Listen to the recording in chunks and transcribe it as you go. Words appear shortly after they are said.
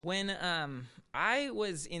When I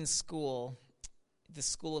was in school, the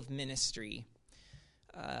School of Ministry,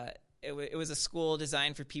 it was a school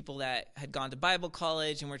designed for people that had gone to Bible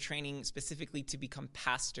college and were training specifically to become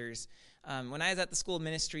pastors. When I was at the School of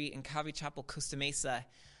Ministry in Calvary Chapel, Costa Mesa,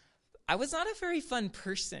 I was not a very fun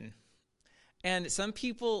person. And some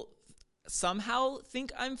people somehow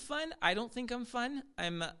think I'm fun. I don't think I'm fun.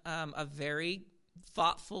 I'm a very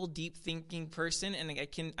thoughtful, deep-thinking person,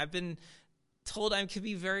 and I've been told I can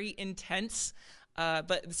be very intense,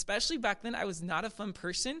 but especially back then, I was not a fun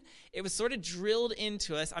person. It was sort of drilled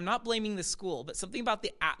into us. I'm not blaming the school, but something about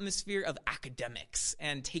the atmosphere of academics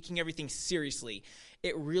and taking everything seriously.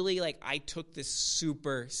 It really, I took this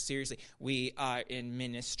super seriously. We are in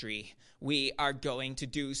ministry. We are going to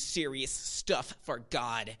do serious stuff for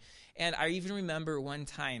God. And I even remember one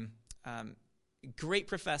time, great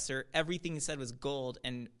professor, everything he said was gold,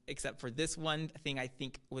 and except for this one thing I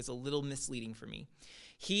think was a little misleading for me.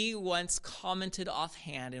 He once commented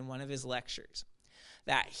offhand in one of his lectures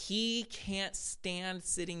that he can't stand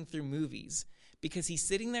sitting through movies because he's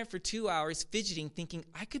sitting there for 2 hours fidgeting, thinking,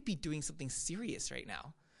 I could be doing something serious right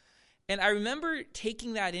now. And I remember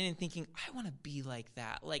taking that in and thinking, I want to be like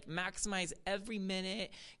that, maximize every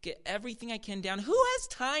minute, get everything I can down. Who has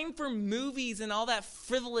time for movies and all that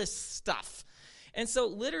frivolous stuff? And so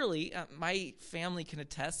literally, my family can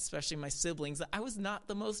attest, especially my siblings, that I was not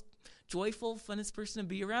the most joyful, funnest person to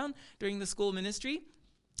be around during the school ministry.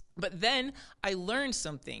 But then I learned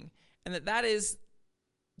something, and that is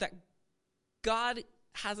that God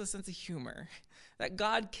has a sense of humor, that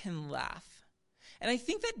God can laugh. And I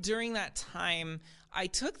think that during that time, I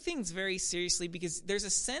took things very seriously because there's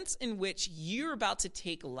a sense in which you're about to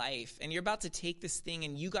take life and you're about to take this thing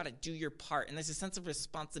and you got to do your part. And there's a sense of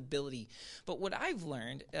responsibility. But what I've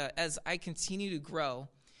learned as I continue to grow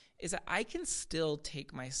is that I can still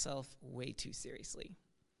take myself way too seriously.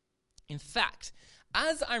 In fact,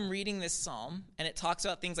 as I'm reading this psalm and it talks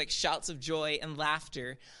about things like shouts of joy and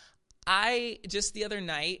laughter, I just the other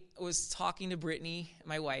night was talking to Brittany,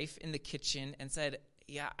 my wife, in the kitchen and said,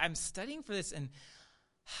 yeah, I'm studying for this and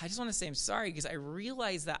I just want to say I'm sorry because I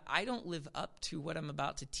realize that I don't live up to what I'm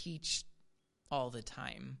about to teach all the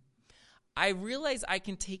time. I realize I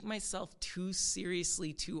can take myself too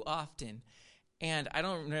seriously too often. And I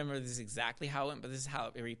don't remember this exactly how it went, but this is how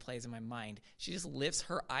it replays in my mind. She just lifts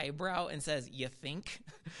her eyebrow and says, you think?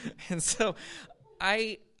 And so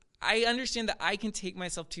I understand that I can take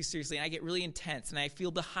myself too seriously and I get really intense and I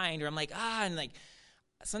feel behind or I'm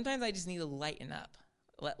sometimes I just need to lighten up,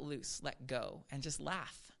 let loose, let go, and just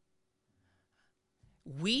laugh.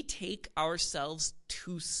 We take ourselves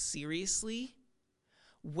too seriously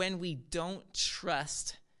when we don't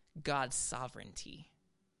trust God's sovereignty.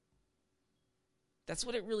 That's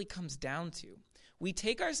what it really comes down to. We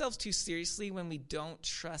take ourselves too seriously when we don't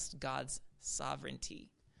trust God's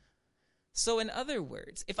sovereignty. So in other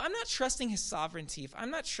words, if I'm not trusting his sovereignty, if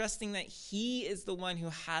I'm not trusting that he is the one who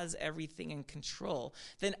has everything in control,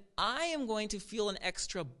 then I am going to feel an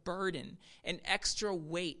extra burden, an extra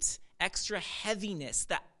weight, extra heaviness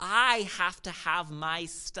that I have to have my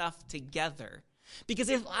stuff together. Because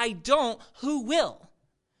if I don't, who will?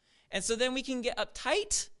 And so then we can get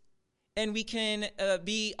uptight and we can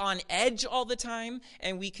be on edge all the time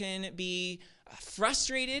and we can be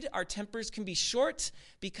frustrated. Our tempers can be short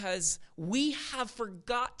because we have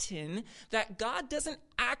forgotten that God doesn't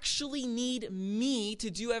actually need me to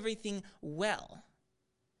do everything well.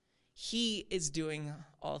 He is doing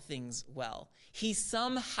all things well. He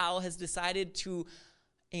somehow has decided to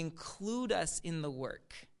include us in the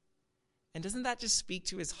work. And doesn't that just speak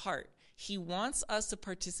to his heart? He wants us to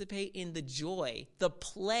participate in the joy, the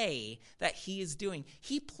play that he is doing.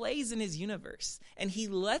 He plays in his universe, and he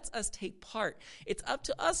lets us take part. It's up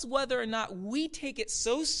to us whether or not we take it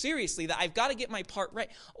so seriously that I've got to get my part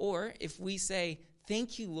right. Or if we say,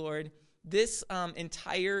 thank you, Lord, this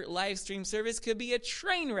entire live stream service could be a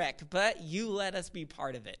train wreck, but you let us be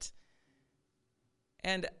part of it.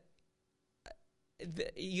 And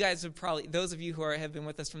you guys have probably, those of you who have been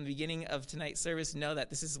with us from the beginning of tonight's service know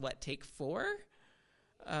that this is take 4?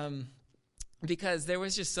 Because there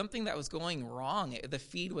was just something that was going wrong. The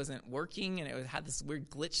feed wasn't working and it had this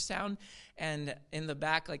weird glitch sound. And in the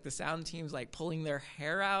back, the sound team's pulling their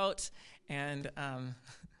hair out. And,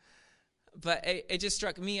 but it just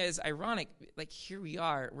struck me as ironic. Here we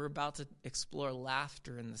are, we're about to explore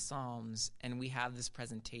laughter in the Psalms and we have this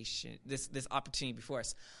presentation, this opportunity before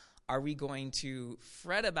us. Are we going to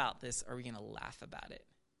fret about this? Or are we going to laugh about it?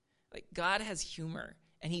 God has humor,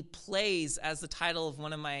 and he plays, as the title of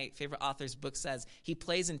one of my favorite authors' books says, he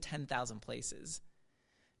plays in 10,000 places.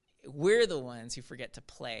 We're the ones who forget to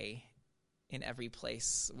play in every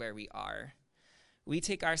place where we are. We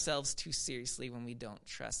take ourselves too seriously when we don't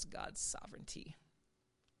trust God's sovereignty.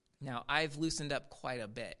 Now, I've loosened up quite a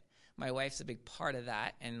bit. My wife's a big part of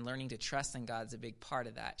that, and learning to trust in God's a big part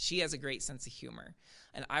of that. She has a great sense of humor,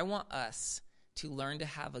 and I want us to learn to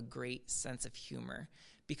have a great sense of humor,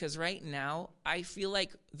 because right now, I feel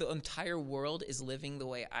like the entire world is living the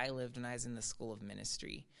way I lived when I was in the school of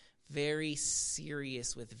ministry. Very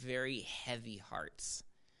serious with very heavy hearts.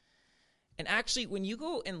 And actually, when you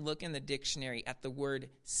go and look in the dictionary at the word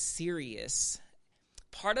serious,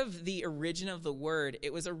 part of the origin of the word,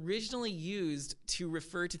 it was originally used to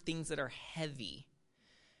refer to things that are heavy.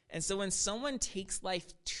 And so when someone takes life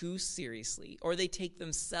too seriously, or they take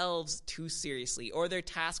themselves too seriously, or their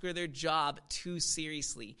task or their job too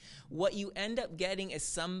seriously, what you end up getting is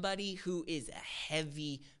somebody who is a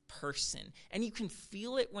heavy person. And you can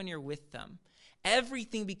feel it when you're with them.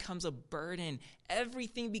 Everything becomes a burden.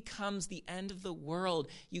 Everything becomes the end of the world.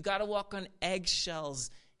 You got to walk on eggshells.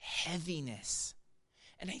 Heaviness.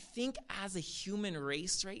 And I think as a human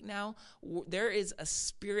race right now, there is a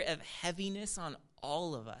spirit of heaviness on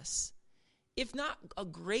all of us. If not a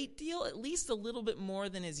great deal, at least a little bit more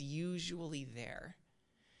than is usually there.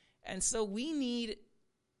 And so we need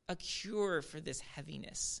a cure for this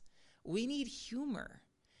heaviness. We need humor.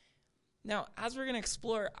 Now, as we're going to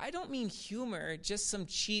explore, I don't mean humor, just some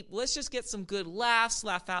cheap, let's just get some good laughs,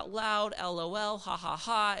 laugh out loud, LOL, ha ha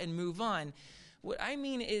ha, and move on. What I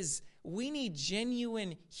mean is we need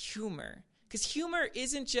genuine humor, because humor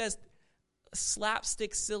isn't just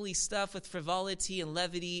slapstick, silly stuff with frivolity and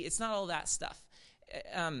levity. It's not all that stuff.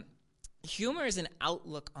 Humor is an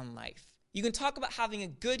outlook on life. You can talk about having a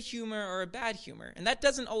good humor or a bad humor, and that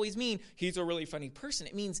doesn't always mean he's a really funny person.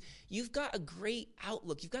 It means you've got a great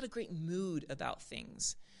outlook. You've got a great mood about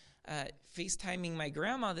things. FaceTiming my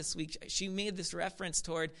grandma this week, she made this reference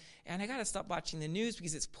toward, and I got to stop watching the news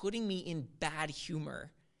because it's putting me in bad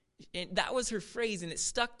humor. And that was her phrase, and it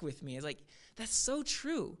stuck with me. It's like, that's so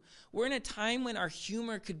true. We're in a time when our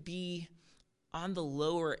humor could be on the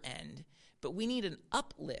lower end, but we need an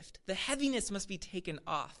uplift. The heaviness must be taken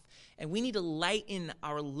off, and we need to lighten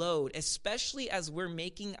our load, especially as we're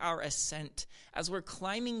making our ascent, as we're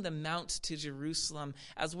climbing the mount to Jerusalem,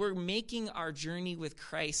 as we're making our journey with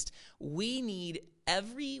Christ. We need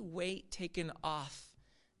every weight taken off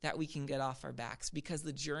that we can get off our backs, because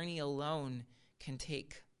the journey alone can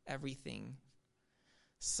take everything.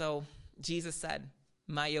 So Jesus said,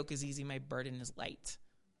 "My yoke is easy, my burden is light."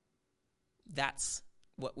 That's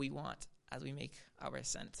what we want as we make our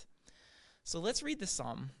ascent. So let's read the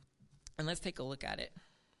psalm and let's take a look at it.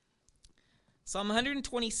 Psalm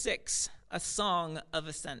 126, a song of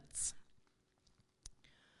ascents.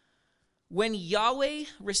 When Yahweh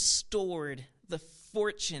restored the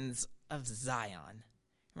fortunes of Zion.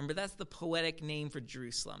 Remember, that's the poetic name for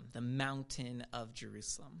Jerusalem, the mountain of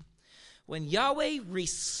Jerusalem. When Yahweh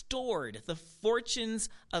restored the fortunes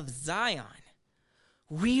of Zion,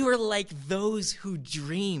 we were like those who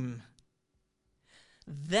dream.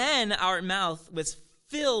 Then our mouth was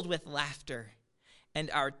filled with laughter, and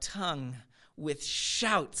our tongue with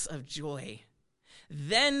shouts of joy.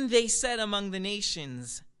 Then they said among the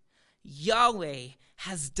nations, Yahweh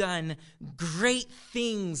has done great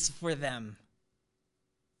things for them.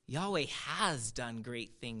 Yahweh has done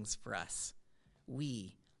great things for us.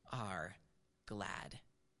 We are glad.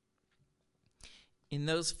 In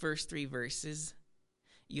those first three verses,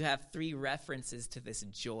 you have three references to this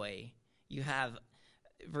joy. You have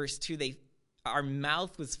verse 2, our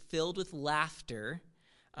mouth was filled with laughter,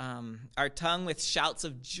 our tongue with shouts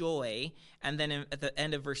of joy, and then at the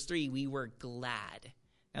end of verse 3, we were glad.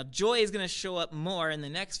 Now, joy is going to show up more in the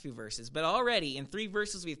next few verses, but already in 3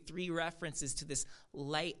 verses, we have 3 references to this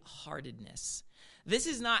lightheartedness. This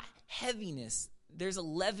is not heaviness. There's a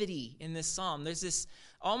levity in this psalm. There's this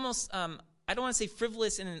almost, I don't want to say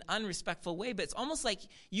frivolous in an unrespectful way, but it's almost like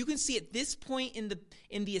you can see at this point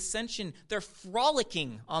in the ascension, they're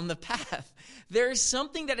frolicking on the path. There is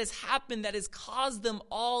something that has happened that has caused them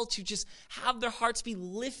all to just have their hearts be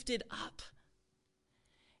lifted up.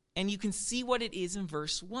 And you can see what it is in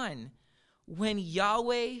verse 1. When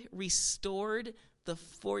Yahweh restored the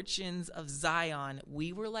fortunes of Zion,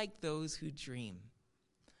 we were like those who dream.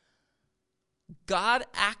 God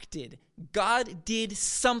acted. God did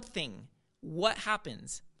something. What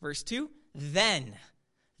happens? Verse 2, then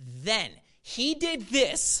he did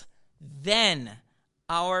this. Then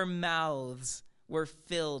our mouths were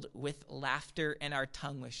filled with laughter and our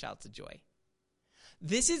tongue with shouts of joy.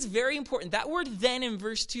 This is very important. That word then in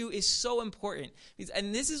verse 2 is so important.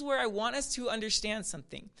 And this is where I want us to understand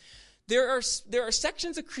something. There are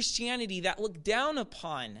sections of Christianity that look down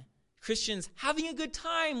upon Christians having a good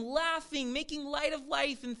time, laughing, making light of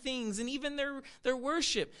life and things, and even their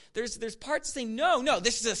worship. There's parts that say, no,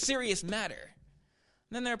 this is a serious matter.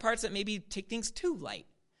 And then there are parts that maybe take things too light.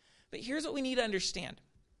 But here's what we need to understand.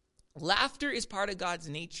 Laughter is part of God's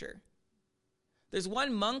nature. There's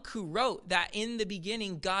one monk who wrote that in the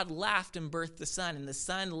beginning, God laughed and birthed the Son, and the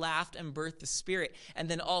Son laughed and birthed the Spirit, and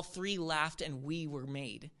then all three laughed and we were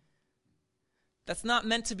made. That's not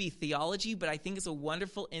meant to be theology, but I think it's a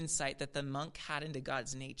wonderful insight that the monk had into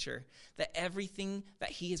God's nature, that everything that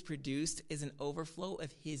he has produced is an overflow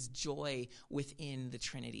of his joy within the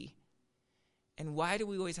Trinity. And why do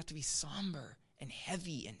we always have to be somber and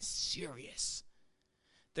heavy and serious?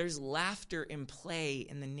 There's laughter and play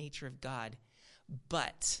in the nature of God,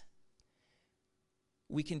 but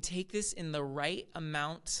we can take this in the right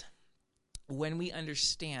amount when we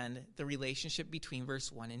understand the relationship between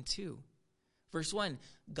verse 1 and 2. Verse 1,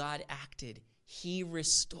 God acted. He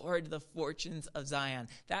restored the fortunes of Zion.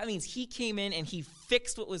 That means he came in and he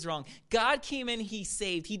fixed what was wrong. God came in, he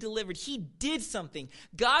saved, he delivered, he did something.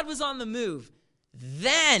 God was on the move.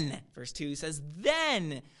 Then, verse 2 says,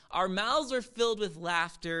 then our mouths were filled with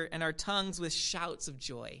laughter and our tongues with shouts of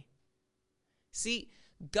joy. See,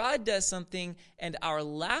 God does something and our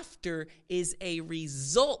laughter is a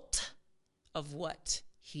result of what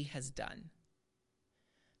he has done.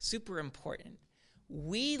 Super important.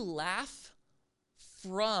 We laugh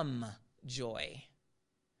from joy.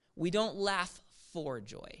 We don't laugh for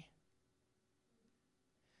joy.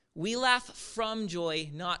 We laugh from joy,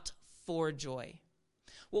 not for joy.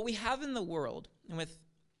 What we have in the world, and with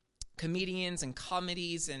comedians and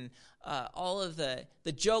comedies and all of the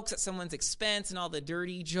jokes at someone's expense and all the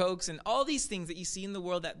dirty jokes and all these things that you see in the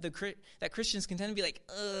world that Christians can tend to be like,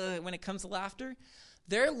 when it comes to laughter,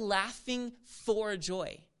 they're laughing for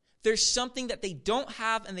joy. There's something that they don't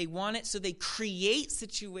have and they want it, so they create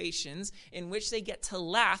situations in which they get to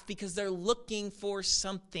laugh because they're looking for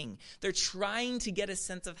something. They're trying to get a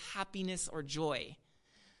sense of happiness or joy.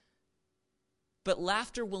 But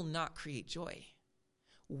laughter will not create joy.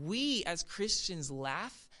 We as Christians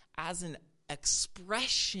laugh as an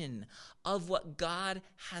expression of what God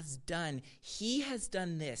has done. He has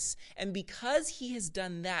done this. And because he has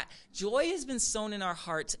done that, joy has been sown in our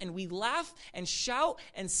hearts, and we laugh and shout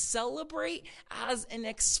and celebrate as an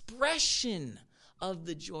expression of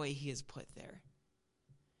the joy he has put there.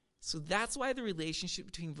 So that's why the relationship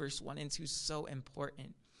between verse 1 and 2 is so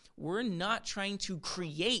important. We're not trying to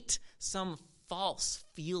create some false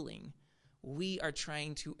feeling. We are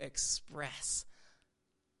trying to express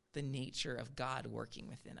the nature of God working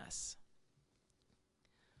within us.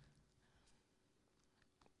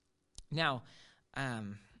 Now,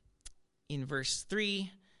 in verse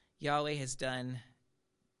 3, Yahweh has done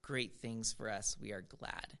great things for us. We are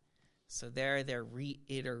glad. So they're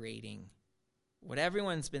reiterating what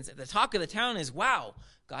everyone's been saying. The talk of the town is, wow,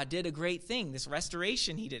 God did a great thing. This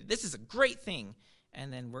restoration he did. This is a great thing.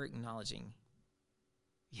 And then we're acknowledging,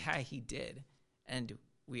 yeah, he did. And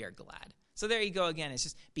we are glad. So there you go again. It's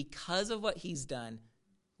just because of what he's done,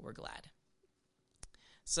 we're glad.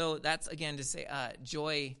 So that's, again, to say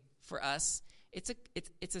joy for us, it's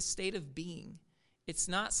a state of being. It's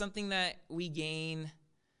not something that we gain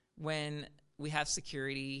when we have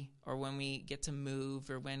security or when we get to move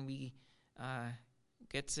or when we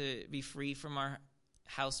get to be free from our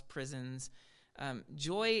house prisons.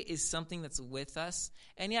 Joy is something that's with us.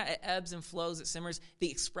 And yeah, it ebbs and flows, it simmers. The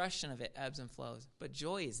expression of it ebbs and flows. But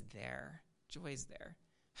joy is there. Joy is there.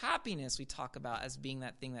 Happiness we talk about as being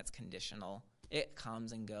that thing that's conditional. It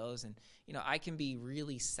comes and goes. And, I can be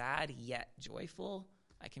really sad yet joyful.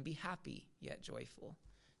 I can be happy yet joyful.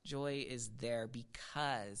 Joy is there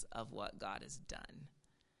because of what God has done.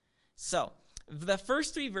 So, the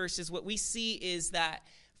first 3 verses, what we see is that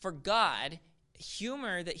for God,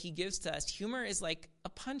 humor that he gives to us, humor is like a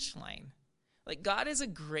punchline. Like, God is a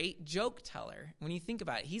great joke teller. When you think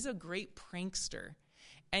about it, he's a great prankster.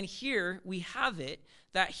 And here we have it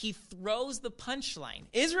that he throws the punchline.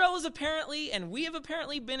 Israel is apparently, and we have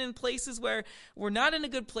apparently been in places where we're not in a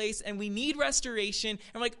good place and we need restoration. And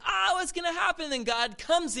we're like, what's going to happen? Then God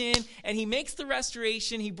comes in and he makes the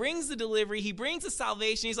restoration. He brings the delivery. He brings the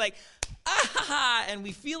salvation. He's like, and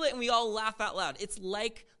we feel it and we all laugh out loud. It's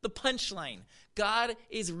like the punchline. God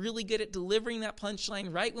is really good at delivering that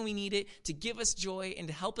punchline right when we need it to give us joy and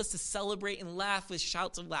to help us to celebrate and laugh with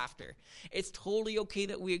shouts of laughter. It's totally okay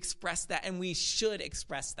that we express that, and we should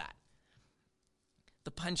express that.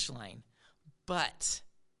 The punchline. But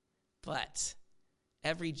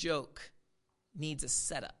every joke needs a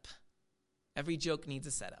setup. Every joke needs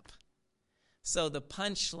a setup. So the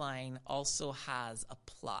punchline also has a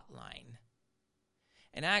plot line.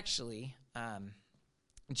 And actually,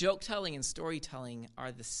 joke telling and storytelling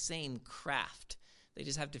are the same craft. They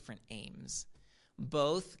just have different aims.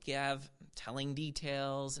 Both have telling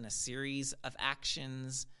details and a series of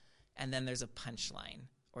actions, and then there's a punchline,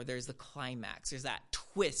 or there's the climax. There's that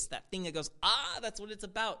twist, that thing that goes, that's what it's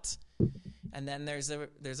about. And then there's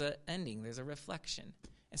a ending, there's a reflection.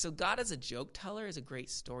 And so God as a joke teller is a great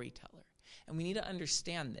storyteller. And we need to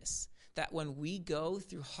understand this, that when we go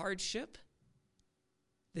through hardship,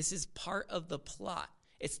 this is part of the plot.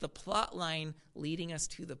 It's the plot line leading us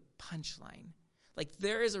to the punchline. Like,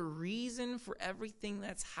 there is a reason for everything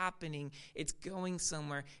that's happening. It's going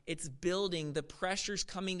somewhere. It's building. The pressure's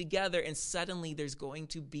coming together, and suddenly there's going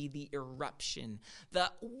to be the eruption.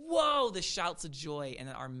 The shouts of joy, and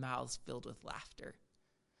our mouths filled with laughter.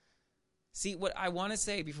 See, what I want to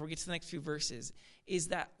say before we get to the next few verses is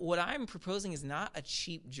that what I'm proposing is not a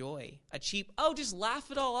cheap joy. A cheap, just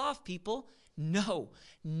laugh it all off, people. No,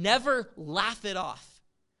 never laugh it off.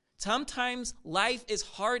 Sometimes life is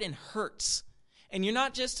hard and hurts. And you're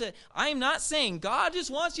not I'm not saying God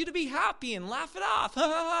just wants you to be happy and laugh it off. Ha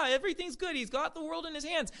ha ha, everything's good. He's got the world in his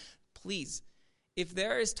hands. Please, if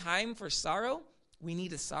there is time for sorrow, we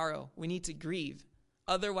need to sorrow. We need to grieve.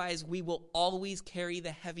 Otherwise, we will always carry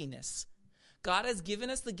the heaviness. God has given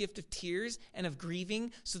us the gift of tears and of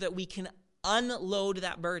grieving so that we can unload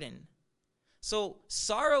that burden. So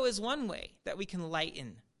sorrow is one way that we can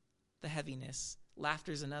lighten the heaviness.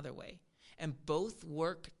 Laughter is another way. And both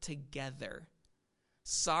work together.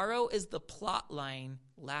 Sorrow is the plot line.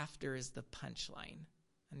 Laughter is the punchline.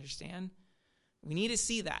 Understand? We need to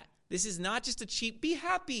see that. This is not just a cheap, be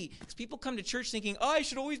happy. Because people come to church thinking, I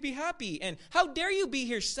should always be happy. And how dare you be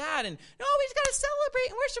here sad? And no, we just got to celebrate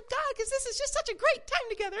and worship God because this is just such a great time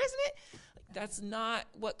together, isn't it? That's not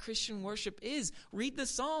what Christian worship is. Read the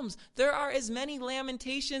Psalms. There are as many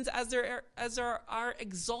lamentations as there are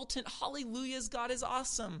exultant hallelujahs. God is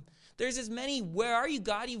awesome. There's as many, where are you,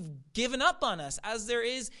 God? You've given up on us, as there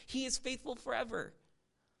is, he is faithful forever.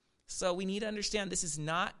 So we need to understand this is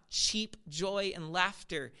not cheap joy and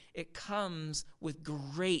laughter. It comes with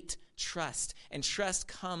great trust. And trust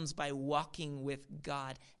comes by walking with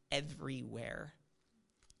God everywhere.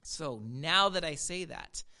 So now that I say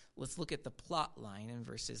that, let's look at the plot line in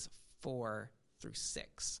verses 4 through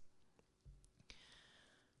 6.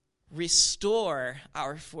 Restore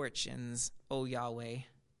our fortunes, O Yahweh,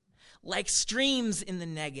 like streams in the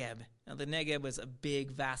Negeb. Now, the Negeb was a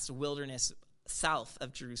big, vast wilderness south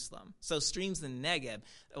of Jerusalem. So streams in the Negeb,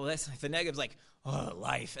 the Negeb's like,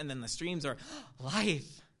 life. And then the streams are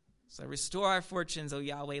life. So restore our fortunes, O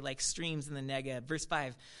Yahweh, like streams in the Negeb. Verse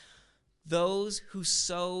 5, those who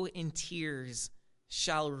sow in tears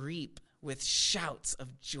shall reap with shouts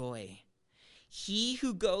of joy. He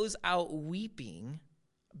who goes out weeping,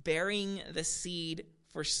 bearing the seed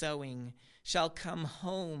for sowing, shall come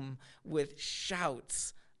home with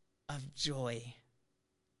shouts of joy,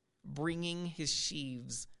 bringing his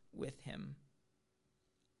sheaves with him.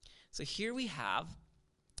 So here we have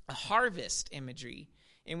a harvest imagery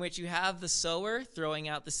in which you have the sower throwing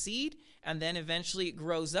out the seed, and then eventually it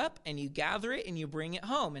grows up and you gather it and you bring it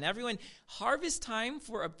home. And everyone, harvest time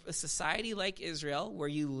for a society like Israel where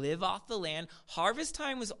you live off the land, harvest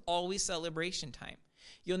time was always celebration time.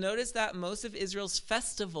 You'll notice that most of Israel's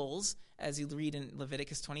festivals, as you read in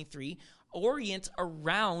Leviticus 23, orient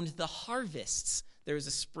around the harvests. There was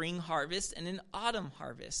a spring harvest and an autumn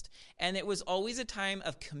harvest. And it was always a time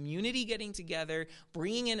of community getting together,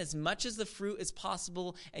 bringing in as much as the fruit as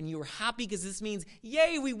possible, and you were happy because this means,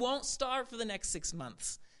 yay, we won't starve for the next 6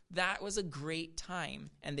 months. That was a great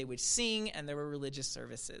time. And they would sing, and there were religious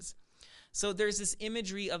services. So there's this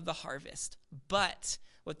imagery of the harvest. But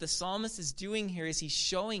what the psalmist is doing here is he's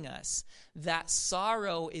showing us that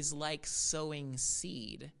sorrow is like sowing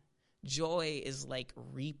seed. Joy is like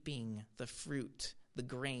reaping the fruit, the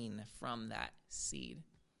grain from that seed.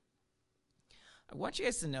 I want you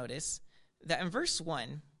guys to notice that in verse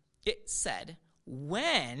 1, it said,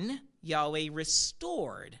 when Yahweh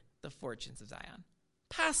restored the fortunes of Zion.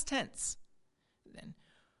 Past tense.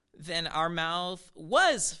 Then our mouth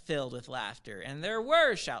was filled with laughter, and there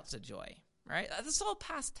were shouts of joy. Right? That's all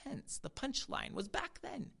past tense. The punchline was back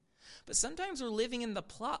then. But sometimes we're living in the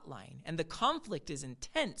plot line, and the conflict is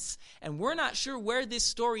intense, and we're not sure where this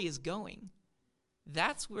story is going.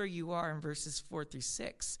 That's where you are in verses 4 through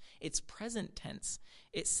 6. It's present tense.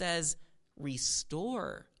 It says,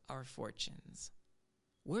 restore our fortunes.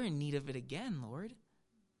 We're in need of it again, Lord.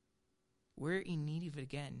 We're in need of it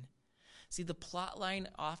again. See, the plot line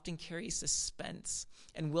often carries suspense.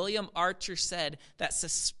 And William Archer said that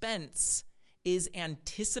suspense is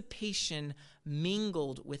anticipation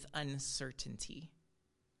mingled with uncertainty.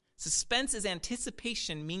 Suspense is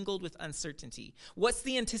anticipation mingled with uncertainty. What's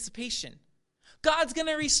the anticipation? God's going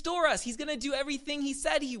to restore us. He's going to do everything he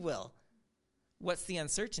said he will. What's the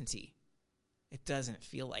uncertainty? It doesn't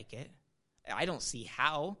feel like it. I don't see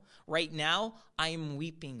how. Right now, I am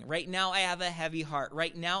weeping. Right now, I have a heavy heart.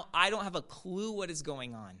 Right now, I don't have a clue what is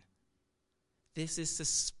going on. This is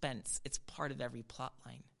suspense. It's part of every plot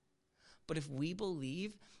line. But if we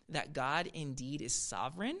believe that God indeed is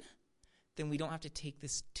sovereign, then we don't have to take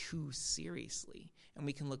this too seriously. And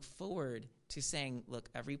we can look forward to saying, look,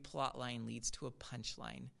 every plot line leads to a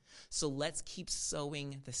punchline. So let's keep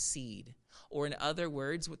sowing the seed. Or in other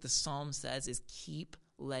words, what the psalm says is keep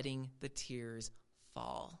letting the tears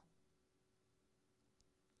fall.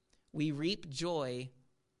 We reap joy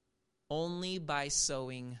only by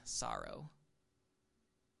sowing sorrow.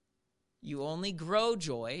 You only grow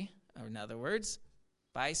joy, or in other words,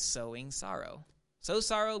 by sowing sorrow. Sow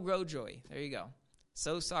sorrow, grow joy. There you go.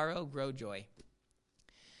 Sow sorrow, grow joy.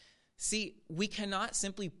 See, we cannot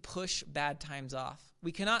simply push bad times off.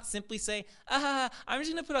 We cannot simply say, I'm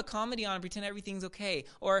just going to put a comedy on and pretend everything's okay.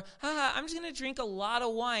 Or, I'm just going to drink a lot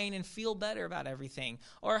of wine and feel better about everything.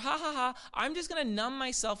 Or, I'm just going to numb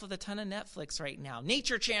myself with a ton of Netflix right now.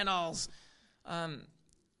 Nature channels.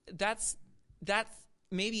 That's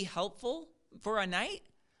maybe helpful for a night,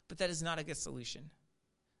 but that is not a good solution.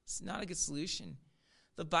 It's not a good solution.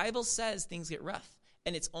 The Bible says things get rough,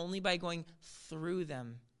 and it's only by going through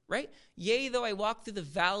them. Right? Yea, though I walk through the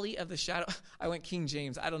valley of the shadow. I went King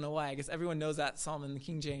James. I don't know why. I guess everyone knows that psalm in the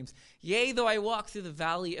King James. Yea, though I walk through the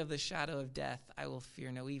valley of the shadow of death, I will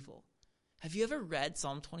fear no evil. Have you ever read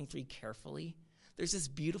Psalm 23 carefully? There's this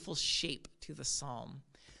beautiful shape to the psalm.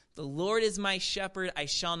 The Lord is my shepherd, I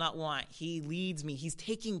shall not want. He leads me. He's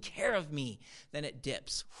taking care of me. Then it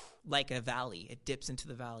dips like a valley. It dips into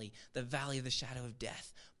the valley of the shadow of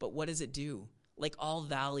death. But what does it do? Like all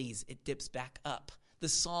valleys, it dips back up. The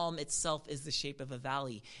psalm itself is the shape of a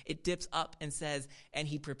valley. It dips up and says, and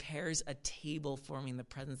he prepares a table for me in the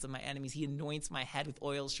presence of my enemies. He anoints my head with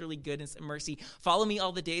oil. Surely goodness and mercy follow me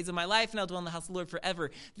all the days of my life, and I'll dwell in the house of the Lord forever.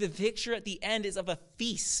 The picture at the end is of a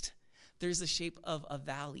feast. There's the shape of a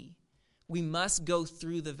valley. We must go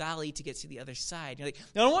through the valley to get to the other side. You're like,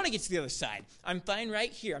 no, I don't want to get to the other side. I'm fine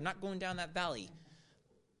right here. I'm not going down that valley.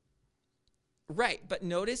 Right, but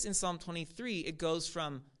notice in Psalm 23, it goes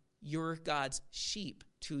from you're God's sheep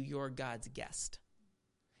to you're God's guest.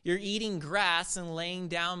 You're eating grass and laying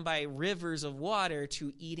down by rivers of water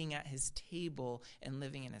to eating at his table and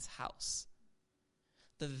living in his house.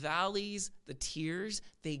 The valleys, the tears,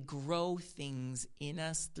 they grow things in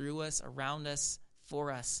us, through us, around us,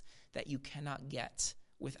 for us that you cannot get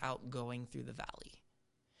without going through the valley.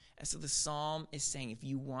 And so the psalm is saying if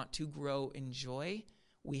you want to grow in joy,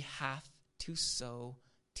 we have to sow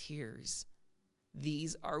tears.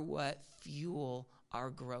 These are what fuel our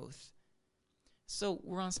growth. So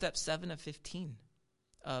we're on step 7 of 15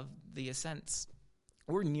 of the ascents.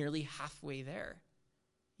 We're nearly halfway there.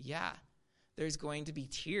 Yeah, there's going to be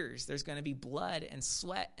tears. There's going to be blood and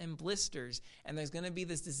sweat and blisters. And there's going to be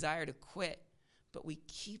this desire to quit. But we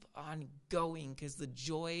keep on going because the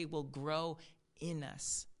joy will grow in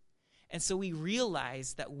us. And so we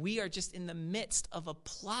realize that we are just in the midst of a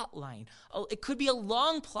plot line. It could be a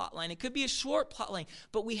long plot line. It could be a short plot line.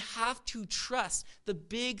 But we have to trust the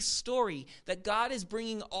big story that God is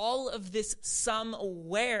bringing all of this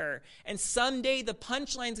somewhere. And someday the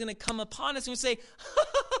punchline is going to come upon us and we say,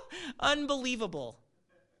 unbelievable.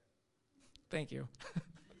 Thank you.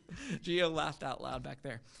 Gio laughed out loud back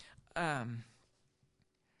there.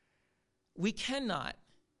 We cannot.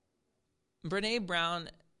 Brene Brown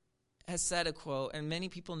has said a quote, and many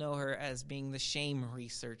people know her as being the shame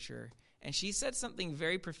researcher. And she said something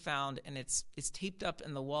very profound, and it's taped up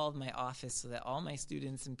in the wall of my office so that all my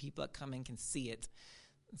students and people that come in can see it.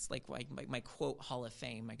 It's like my quote hall of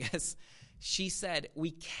fame, I guess. She said,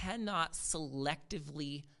 we cannot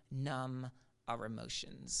selectively numb our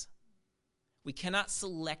emotions. We cannot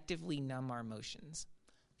selectively numb our emotions.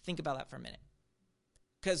 Think about that for a minute.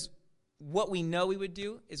 Because what we know we would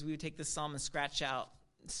do is we would take this psalm and scratch out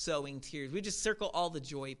sowing tears. We just circle all the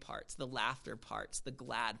joy parts, the laughter parts, the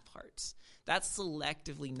glad parts. That's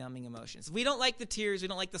selectively numbing emotions. We don't like the tears. We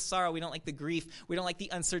don't like the sorrow. We don't like the grief. We don't like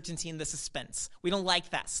the uncertainty and the suspense. We don't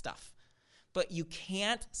like that stuff. But you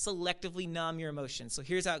can't selectively numb your emotions. So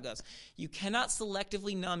here's how it goes. You cannot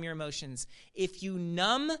selectively numb your emotions. If you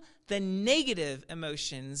numb the negative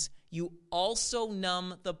emotions, you also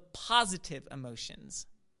numb the positive emotions.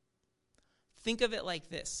 Think of it like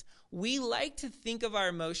this. We like to think of our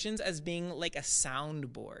emotions as being like a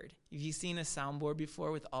soundboard. Have you seen a soundboard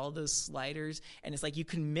before with all those sliders? And it's like you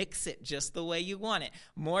can mix it just the way you want it.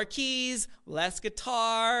 More keys, less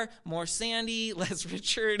guitar, more Sandy, less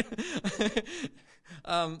Richard,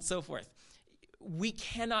 so forth. We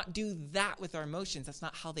cannot do that with our emotions. That's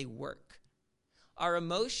not how they work. Our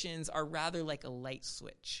emotions are rather like a light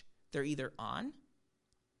switch. They're either on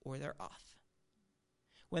or they're off.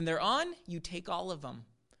 When they're on, you take all of them,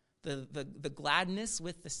 the gladness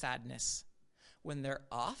with the sadness. When they're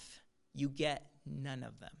off, you get none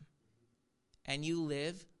of them. And you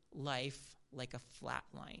live life like a flat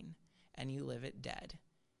line, and you live it dead.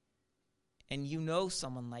 And you know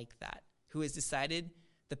someone like that who has decided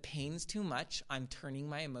the pain's too much, I'm turning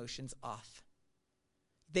my emotions off.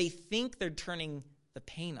 They think they're turning the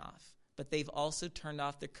pain off, but they've also turned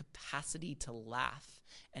off their capacity to laugh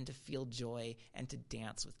and to feel joy and to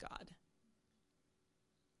dance with God.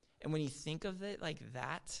 And when you think of it like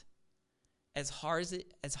that, as hard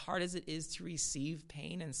as it is to receive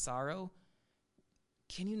pain and sorrow,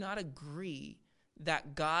 can you not agree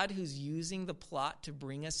that God, who's using the plot to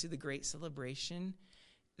bring us to the great celebration,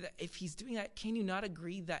 that if he's doing that, can you not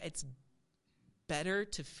agree that it's better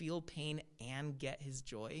to feel pain and get his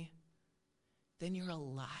joy? Then you're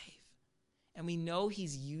alive. And we know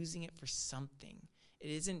he's using it for something. It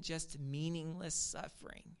isn't just meaningless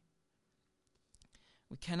suffering.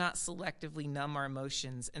 We cannot selectively numb our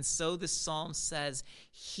emotions. And so the psalm says,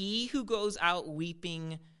 he who goes out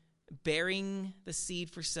weeping, bearing the seed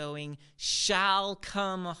for sowing, shall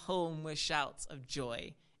come home with shouts of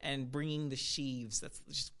joy and bringing the sheaves. That's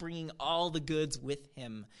just bringing all the goods with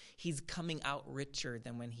him. He's coming out richer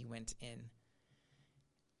than when he went in.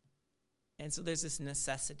 And so there's this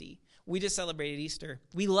necessity. We just celebrated Easter.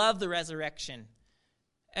 We love the resurrection.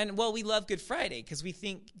 And, well, we love Good Friday because we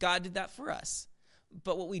think God did that for us.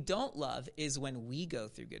 But what we don't love is when we go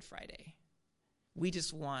through Good Friday. We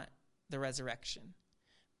just want the resurrection.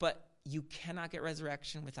 But you cannot get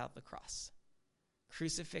resurrection without the cross.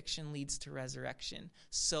 Crucifixion leads to resurrection.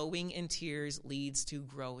 Sowing in tears leads to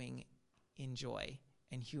growing in joy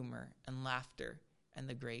and humor and laughter and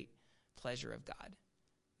the great pleasure of God.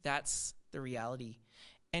 That's the reality.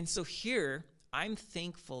 And so here, I'm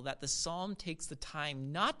thankful that the psalm takes the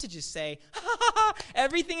time not to just say,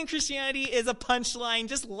 everything in Christianity is a punchline.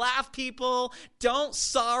 Just laugh, people. Don't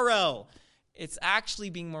sorrow. It's actually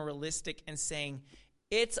being more realistic and saying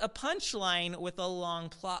it's a punchline with a long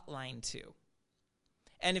plot line too.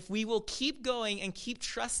 And if we will keep going and keep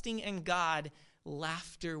trusting in God,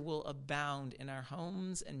 laughter will abound in our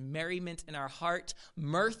homes and merriment in our heart.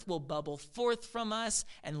 Mirth will bubble forth from us,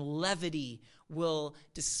 and levity will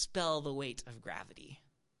dispel the weight of gravity.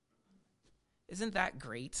 Isn't that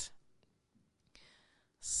great?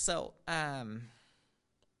 So,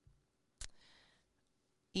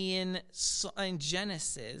 in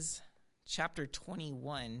Genesis chapter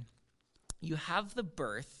 21, you have the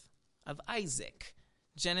birth of Isaac.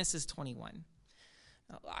 Genesis 21.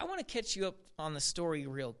 Now, I want to catch you up on the story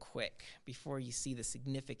real quick before you see the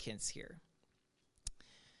significance here.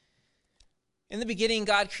 In the beginning,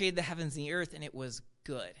 God created the heavens and the earth, and it was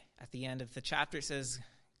good. At the end of the chapter, it says,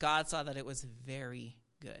 God saw that it was very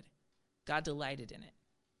good. God delighted in it.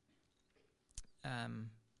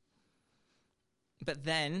 But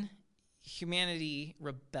then humanity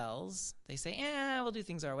rebels. They say, we'll do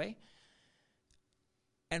things our way.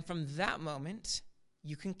 And from that moment,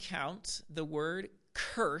 you can count the word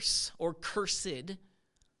curse or cursed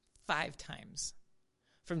 5 times.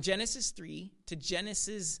 From Genesis 3 through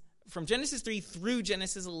Genesis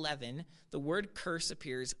 11, the word curse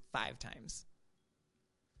appears 5 times.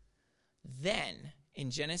 Then in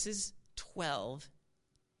Genesis 12,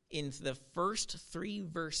 in the first 3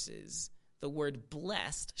 verses, the word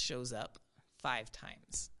blessed shows up 5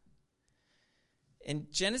 times. In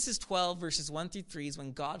Genesis 12, verses 1 through 3 is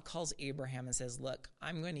when God calls Abraham and says, look,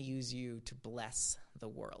 I'm going to use you to bless the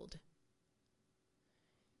world.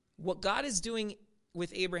 What God is doing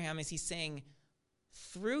with Abraham is he's saying,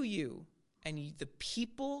 through you and the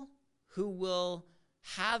people who will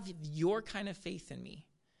have your kind of faith in me,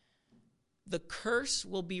 the curse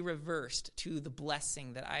will be reversed to the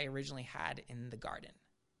blessing that I originally had in the garden.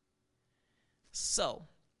 So,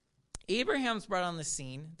 Abraham's brought on the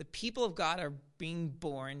scene. The people of God are being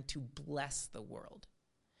born to bless the world.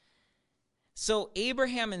 So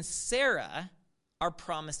Abraham and Sarah are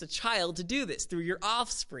promised a child to do this through your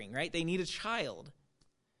offspring, right? They need a child.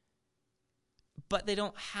 But they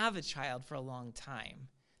don't have a child for a long time.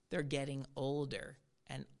 They're getting older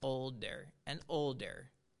and older and older.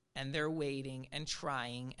 And they're waiting and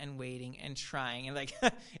trying and waiting and trying. And like,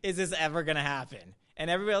 is this ever going to happen? And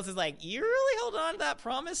everybody else is like, you really hold on to that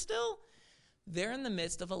promise still? They're in the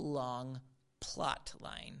midst of a long plot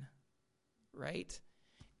line, right?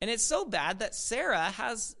 And it's so bad that Sarah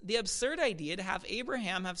has the absurd idea to have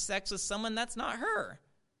Abraham have sex with someone that's not her.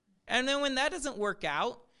 And then when that doesn't work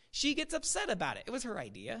out, she gets upset about it. It was her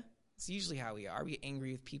idea. It's usually how we are. We get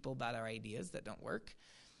angry with people about our ideas that don't work.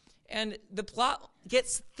 And the plot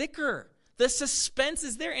gets thicker. The suspense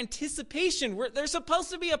is there, anticipation. There's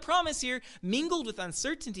supposed to be a promise here mingled with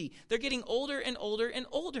uncertainty. They're getting older and older and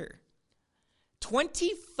older.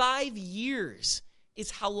 25 years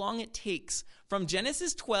is how long it takes from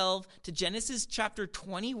Genesis 12 to Genesis chapter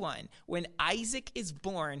 21. When Isaac is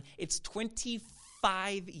born, it's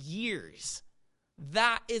 25 years.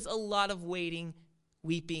 That is a lot of waiting,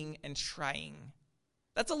 weeping, and trying.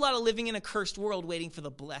 That's a lot of living in a cursed world waiting for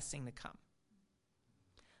the blessing to come.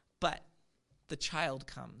 But the child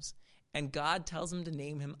comes, and God tells him to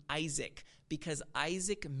name him Isaac because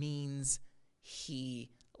Isaac means he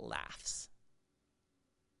laughs.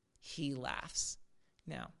 He laughs.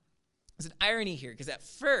 Now, there's an irony here because at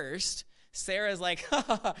first, Sarah's like,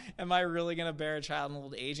 am I really going to bear a child in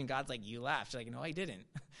old age? And God's like, you laughed. She's like, no, I didn't.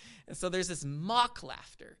 And so there's this mock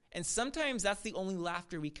laughter. And sometimes that's the only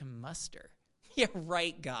laughter we can muster. Yeah,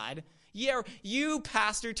 right, God. Yeah, you,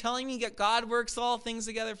 pastor, telling me that God works all things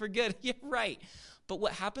together for good. Yeah, right. But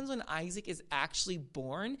what happens when Isaac is actually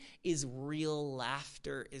born is real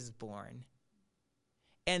laughter is born.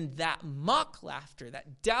 And that mock laughter,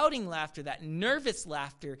 that doubting laughter, that nervous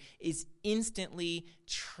laughter is instantly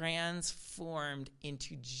transformed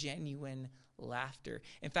into genuine laughter.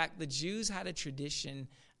 In fact, the Jews had a tradition.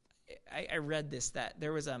 I read this, that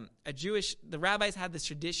there was the rabbis had this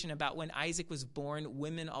tradition about when Isaac was born,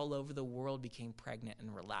 women all over the world became pregnant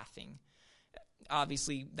and were laughing.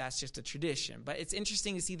 Obviously, that's just a tradition, but it's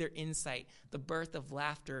interesting to see their insight. The birth of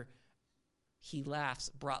laughter, he laughs,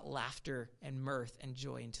 brought laughter and mirth and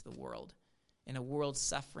joy into the world, in a world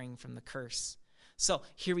suffering from the curse. So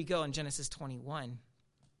here we go in Genesis 21,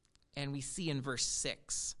 and we see in verse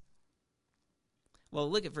 6. Well,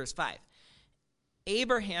 look at verse 5.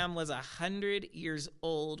 Abraham was 100 years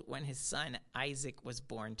old when his son Isaac was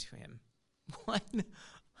born to him.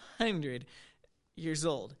 100 years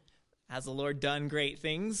old. Has the Lord done great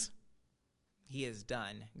things? He has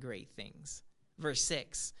done great things. Verse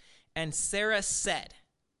 6. And Sarah said,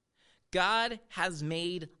 God has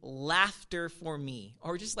made laughter for me.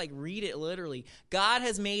 Or just like read it literally. God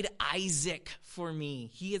has made Isaac for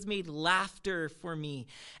me. He has made laughter for me.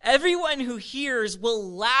 Everyone who hears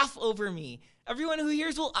will laugh over me. Everyone who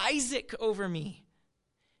hears will Isaac over me.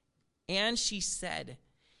 And she said,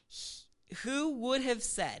 who would have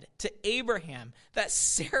said to Abraham that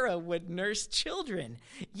Sarah would nurse children?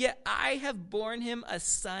 Yet I have borne him a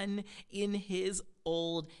son in his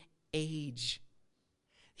old age.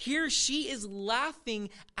 Here she is laughing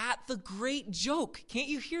at the great joke. Can't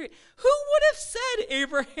you hear it? Who would have said,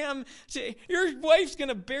 Abraham, your wife's going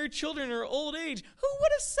to bear children in her old age? Who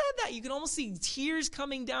would have said that? You can almost see tears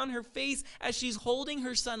coming down her face as she's holding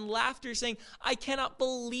her son, laughter, saying, I cannot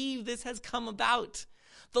believe this has come about.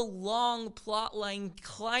 The long plot line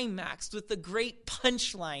climaxed with the great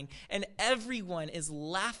punchline, and everyone is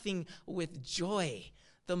laughing with joy.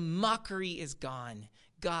 The mockery is gone.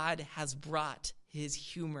 God has brought his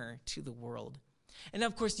humor to the world. And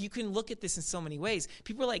of course, you can look at this in so many ways.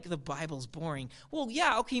 People are like, the Bible's boring. Well,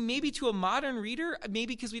 yeah, okay, maybe to a modern reader,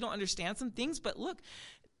 maybe because we don't understand some things, but look,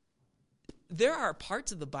 there are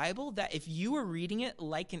parts of the Bible that if you were reading it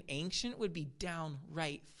like an ancient would be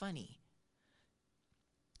downright funny.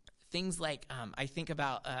 Things like, I think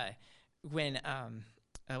about when,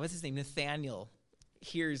 what's his name, Nathaniel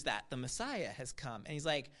hears that the Messiah has come, and he's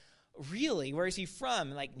like, really? Where is he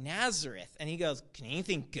from? Like Nazareth. And he goes, can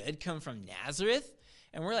anything good come from Nazareth?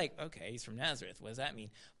 And we're like, okay, he's from Nazareth. What does that mean?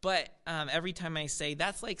 But every time I say,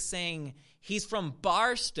 that's like saying he's from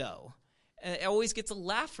Barstow. It always gets a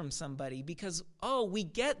laugh from somebody because, oh, we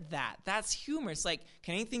get that. That's humor. It's like,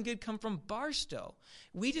 can anything good come from Barstow?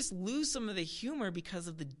 We just lose some of the humor because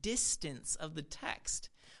of the distance of the text.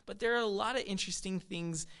 But there are a lot of interesting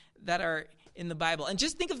things that are in the Bible. And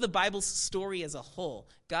just think of the Bible's story as a whole.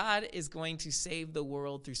 God is going to save the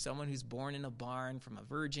world through someone who's born in a barn from a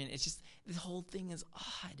virgin. It's just, the whole thing is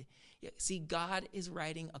odd. See, God is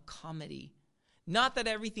writing a comedy. Not that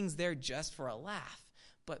everything's there just for a laugh,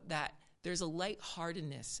 but that there's a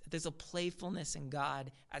lightheartedness, there's a playfulness in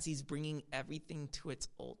God as he's bringing everything to its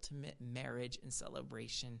ultimate marriage and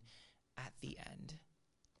celebration at the end.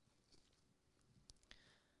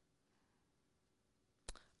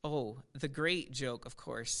 Oh, the great joke, of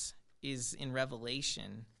course, is in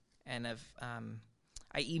Revelation. And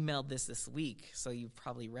I emailed this week, so you've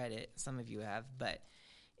probably read it. Some of you have. But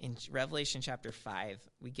in Revelation chapter 5,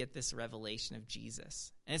 we get this revelation of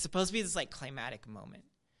Jesus. And it's supposed to be this like climatic moment.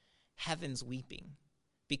 Heaven's weeping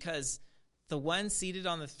because the one seated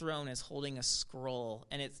on the throne is holding a scroll,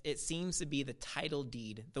 and it seems to be the title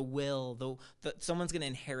deed, the will, someone's going to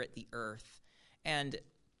inherit the earth. And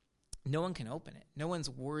no one can open it. No one's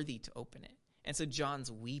worthy to open it. And so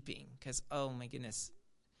John's weeping because, oh my goodness,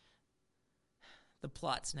 the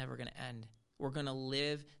plot's never going to end. We're going to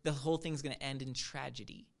live. The whole thing's going to end in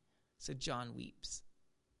tragedy. So John weeps.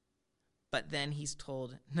 But then he's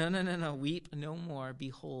told, no, weep no more.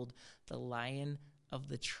 Behold, the Lion of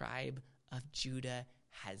the tribe of Judah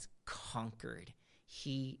has conquered.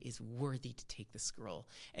 He is worthy to take the scroll.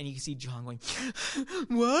 And you see John going,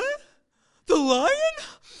 what? The lion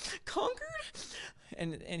conquered?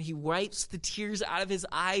 And he wipes the tears out of his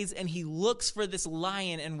eyes and he looks for this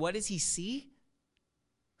lion. And what does he see?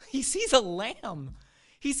 He sees a lamb.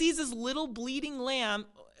 He sees this little bleating lamb,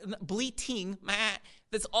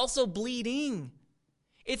 that's also bleeding.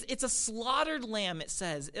 It's a slaughtered lamb, it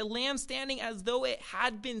says. A lamb standing as though it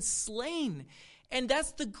had been slain. And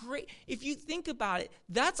that's if you think about it,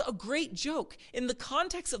 that's a great joke. In the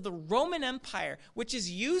context of the Roman Empire, which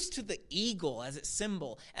is used to the eagle as its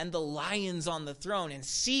symbol, and the lions on the throne, and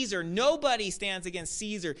Caesar, nobody stands against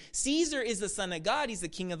Caesar. Caesar is the son of God. He's the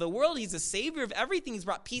king of the world. He's the savior of everything. He's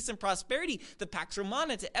brought peace and prosperity, the Pax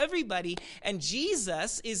Romana, to everybody. And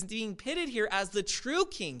Jesus is being pitted here as the true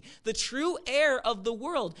king, the true heir of the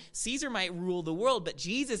world. Caesar might rule the world, but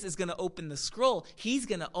Jesus is going to open the scroll. He's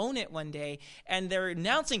going to own it one day. And they're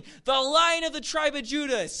announcing the Lion of the tribe of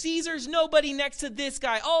Judah. Caesar's nobody next to this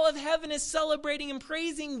guy. All of heaven is celebrating and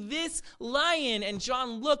praising this lion. And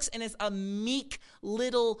John looks and it's a meek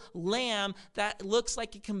little lamb that looks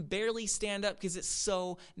like it can barely stand up because it's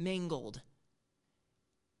so mangled.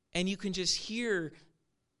 And you can just hear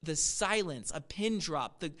the silence, a pin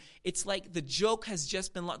drop. It's like the joke has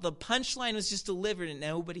just been, the punchline was just delivered and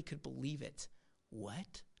nobody could believe it.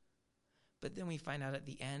 What? But then we find out at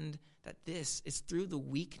the end that this is through the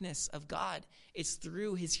weakness of God. It's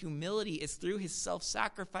through his humility. It's through his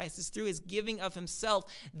self-sacrifice. It's through his giving of himself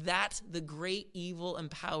that the great evil and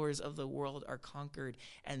powers of the world are conquered.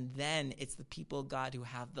 And then it's the people of God who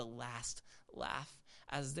have the last laugh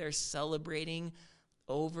as they're celebrating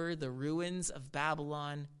over the ruins of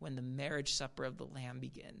Babylon when the marriage supper of the Lamb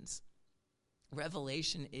begins.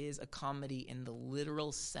 Revelation is a comedy in the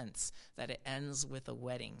literal sense that it ends with a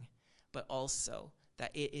wedding, but also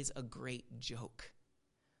that it is a great joke.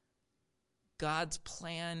 God's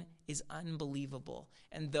plan is unbelievable,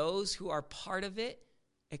 and those who are part of it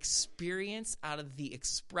experience, out of the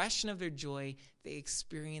expression of their joy, they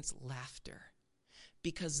experience laughter,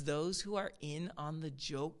 because those who are in on the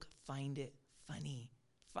joke find it funny,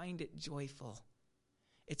 find it joyful.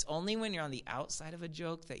 It's only when you're on the outside of a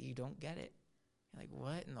joke that you don't get it. You're like,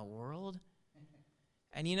 what in the world?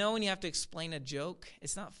 And you know when you have to explain a joke,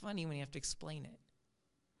 it's not funny when you have to explain it.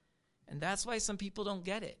 And that's why some people don't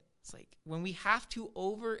get it. It's like when we have to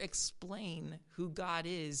over-explain who God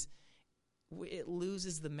is, it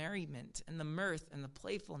loses the merriment and the mirth and the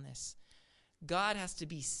playfulness. God has to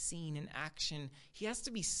be seen in action. He has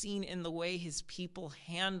to be seen in the way his people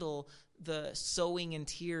handle the sowing and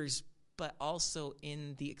tears, but also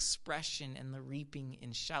in the expression and the reaping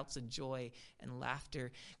in shouts of joy and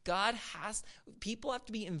laughter. People have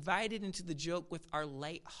to be invited into the joke with our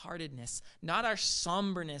lightheartedness, not our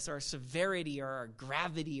somberness or our severity or our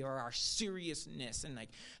gravity or our seriousness and like,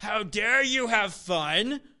 how dare you have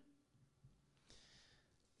fun?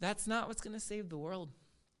 That's not what's going to save the world.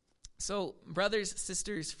 So, brothers,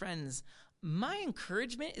 sisters, friends, my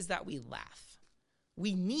encouragement is that we laugh.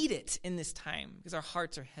 We need it in this time because our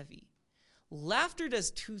hearts are heavy. Laughter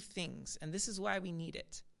does two things, and this is why we need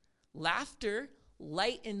it. Laughter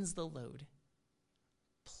lightens the load.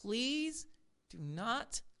 Please do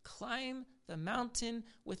not climb the mountain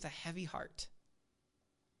with a heavy heart.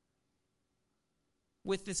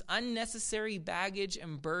 With this unnecessary baggage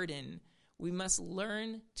and burden, we must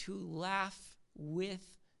learn to laugh with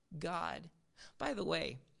God. By the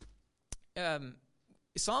way,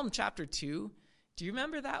 Psalm chapter 2, do you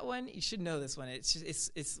remember that one? You should know this one.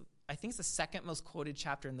 It's I think it's the second most quoted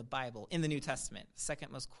chapter in the Bible, in the New Testament, second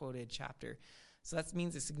most quoted chapter. So that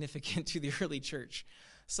means it's significant to the early church.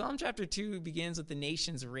 Psalm chapter 2 begins with the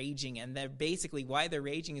nations raging, and they're basically why they're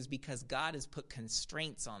raging is because God has put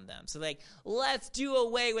constraints on them. So like, let's do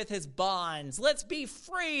away with his bonds. Let's be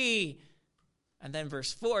free. And then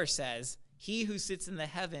verse 4 says, he who sits in the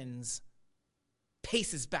heavens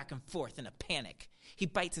paces back and forth in a panic. He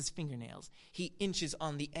bites his fingernails. He inches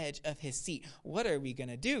on the edge of his seat. What are we going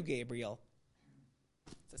to do, Gabriel?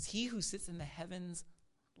 It says, he who sits in the heavens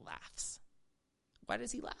laughs. Why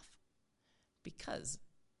does he laugh? Because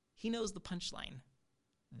he knows the punchline.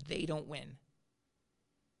 They don't win.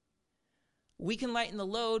 We can lighten the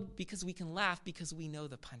load because we can laugh because we know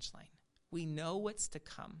the punchline. We know what's to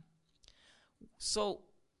come. So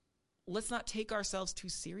let's not take ourselves too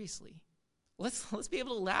seriously. Let's be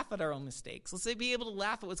able to laugh at our own mistakes. Let's be able to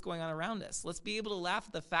laugh at what's going on around us. Let's be able to laugh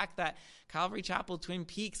at the fact that Calvary Chapel Twin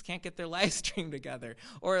Peaks can't get their live stream together.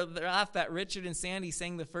 Or laugh that Richard and Sandy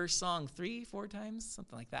sang the first song 3-4 times,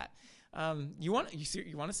 something like that. You want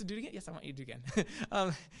us to do it again? Yes, I want you to do it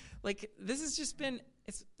again. This has just been,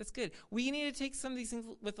 it's good. We need to take some of these things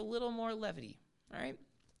with a little more levity, all right?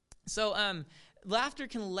 So laughter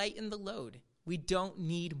can lighten the load. We don't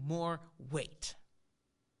need more weight.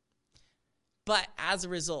 But as a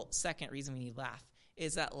result, second reason we need laugh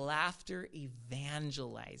is that laughter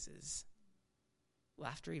evangelizes.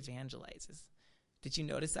 Laughter evangelizes. Did you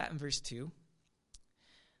notice that in verse 2?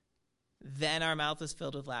 Then our mouth was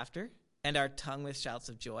filled with laughter and our tongue with shouts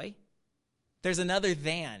of joy. There's another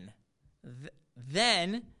than.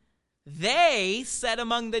 Then they said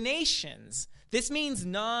among the nations. This means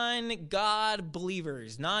non-God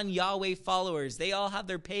believers, non-Yahweh followers. They all have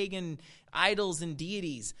their pagan idols and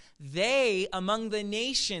deities. They, among the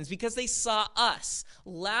nations, because they saw us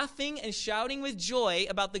laughing and shouting with joy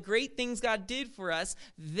about the great things God did for us,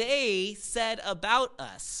 they said about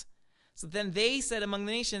us. So then they said among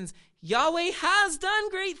the nations, Yahweh has done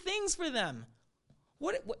great things for them.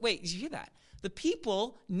 Wait, did you hear that? The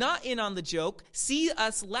people, not in on the joke, see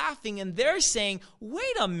us laughing and they're saying,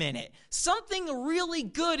 wait a minute, something really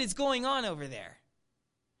good is going on over there.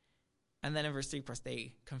 And then in verse 3, of course,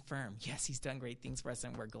 they confirm, yes, he's done great things for us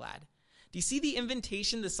and we're glad. Do you see the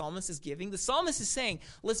invitation the psalmist is giving? The psalmist is saying,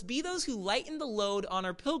 let's be those who lighten the load on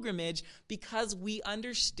our pilgrimage because we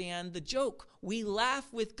understand the joke. We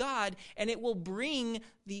laugh with God and it will bring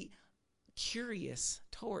the curious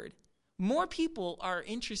toward. More people are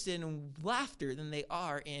interested in laughter than they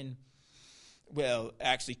are in, well,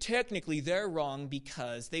 actually, technically they're wrong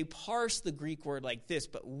because they parse the Greek word like this,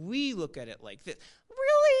 but we look at it like this.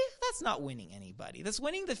 Really? That's not winning anybody. That's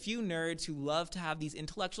winning the few nerds who love to have these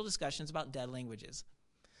intellectual discussions about dead languages.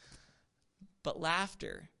 But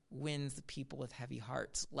laughter wins the people with heavy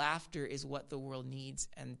hearts. Laughter is what the world needs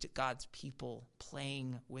and God's people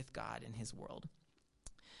playing with God in his world.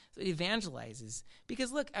 So it evangelizes.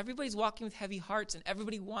 Because look, everybody's walking with heavy hearts and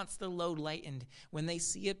everybody wants their load lightened. When they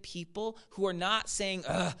see a people who are not saying,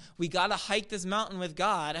 we got to hike this mountain with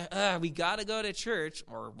God. We got to go to church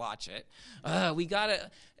or watch it.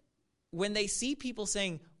 When they see people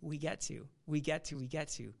saying, we get to,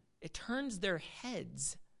 it turns their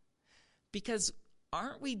heads. Because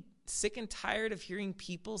aren't we sick and tired of hearing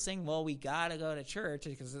people saying, well, we got to go to church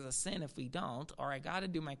because it's a sin if we don't, or I got to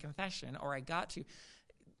do my confession, or I got to.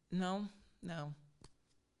 No.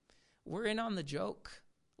 We're in on the joke.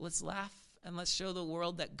 Let's laugh and let's show the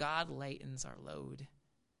world that God lightens our load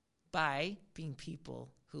by being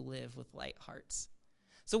people who live with light hearts.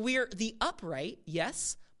 So we're the upright,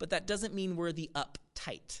 yes, but that doesn't mean we're the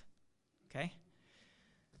uptight, okay?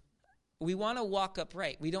 We want to walk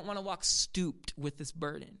upright. We don't want to walk stooped with this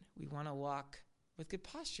burden. We want to walk with good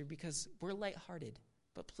posture because we're lighthearted.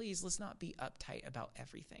 But please, let's not be uptight about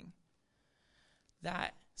everything.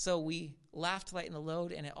 So we laugh to lighten the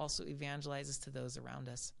load, and it also evangelizes to those around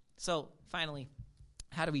us. So finally,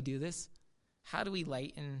 how do we do this? How do we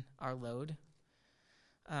lighten our load?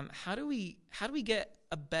 How do we get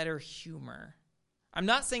a better humor? I'm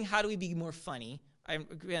not saying how do we be more funny.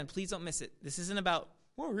 Again, please don't miss it. This isn't about,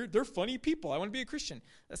 well, they're funny people. I want to be a Christian.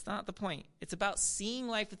 That's not the point. It's about seeing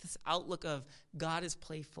life with this outlook of God is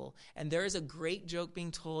playful. And there is a great joke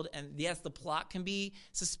being told. And yes, the plot can be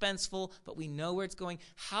suspenseful, but we know where it's going.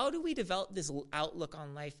 How do we develop this outlook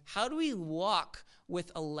on life? How do we walk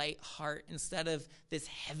with a light heart instead of this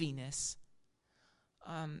heaviness?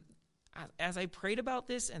 As I prayed about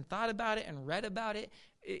this and thought about it and read about it,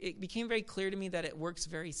 it became very clear to me that it works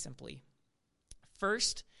very simply.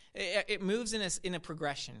 First, it moves in a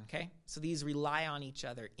progression, okay? So these rely on each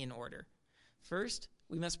other in order. First,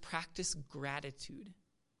 we must practice gratitude.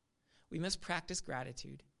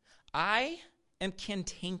 I am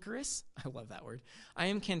cantankerous. I love that word. I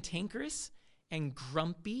am cantankerous and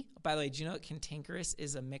grumpy. By the way, do you know what cantankerous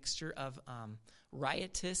is? A mixture of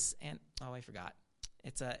riotous and, I forgot.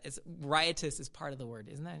 It's riotous is part of the word.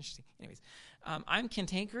 Isn't that interesting? Anyways, I'm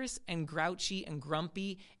cantankerous and grouchy and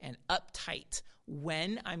grumpy and uptight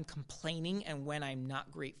when I'm complaining and when I'm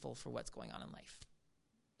not grateful for what's going on in life.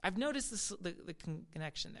 I've noticed the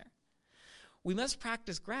connection there. We must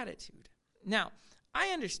practice gratitude. Now, I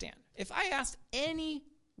understand. If I asked any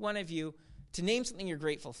one of you to name something you're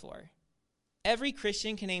grateful for, every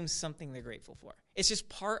Christian can name something they're grateful for. It's just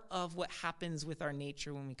part of what happens with our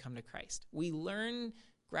nature when we come to Christ. We learn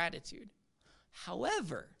gratitude.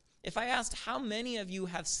 However, if I asked how many of you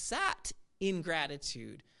have sat in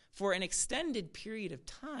gratitude for an extended period of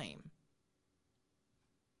time,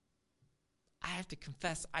 I have to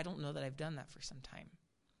confess, I don't know that I've done that for some time.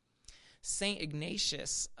 St.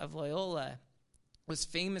 Ignatius of Loyola was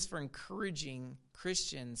famous for encouraging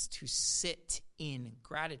Christians to sit in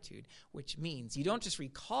gratitude, which means you don't just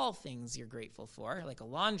recall things you're grateful for, like a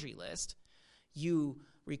laundry list. You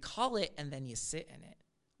recall it and then you sit in it.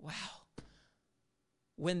 Wow.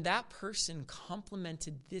 When that person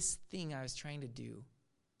complimented this thing I was trying to do,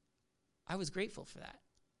 I was grateful for that.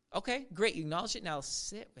 Okay, great. You acknowledge it. Now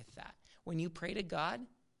sit with that. When you pray to God,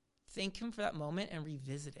 thank him for that moment and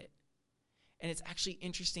revisit it. And it's actually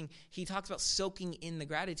interesting. He talks about soaking in the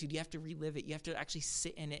gratitude. You have to relive it. You have to actually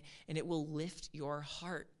sit in it, and it will lift your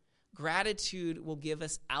heart. Gratitude will give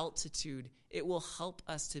us altitude. It will help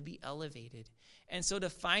us to be elevated. And so to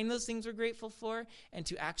find those things we're grateful for and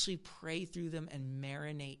to actually pray through them and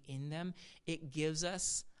marinate in them, it gives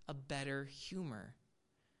us a better humor.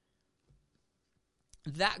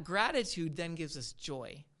 That gratitude then gives us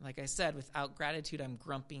joy. Like I said, without gratitude, I'm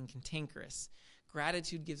grumpy and cantankerous.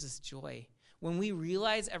 Gratitude gives us joy. When we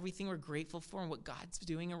realize everything we're grateful for and what God's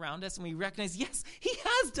doing around us, and we recognize, yes, he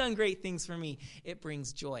has done great things for me, it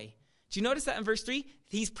brings joy. Do you notice that in verse 3?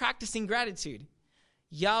 He's practicing gratitude.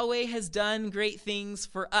 Yahweh has done great things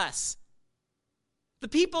for us. The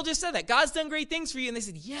people just said that. God's done great things for you. And they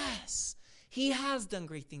said, yes, he has done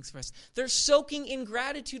great things for us. They're soaking in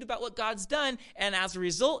gratitude about what God's done. And as a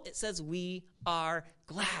result, it says we are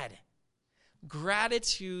glad.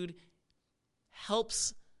 Gratitude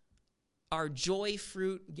helps our joy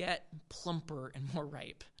fruit get plumper and more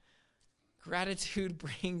ripe. Gratitude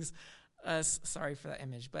brings us, sorry for that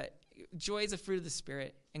image, but joy is a fruit of the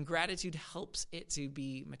Spirit, and gratitude helps it to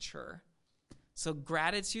be mature. So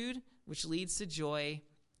gratitude, which leads to joy,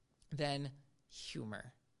 then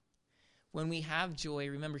humor. When we have joy,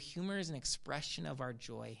 remember, humor is an expression of our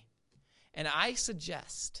joy. And I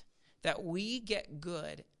suggest that we get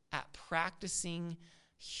good at practicing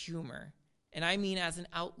humor. And I mean as an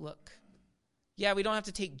outlook. Yeah, we don't have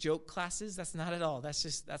to take joke classes. That's not at all.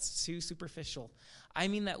 That's too superficial. I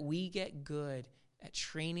mean that we get good at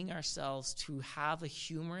training ourselves to have a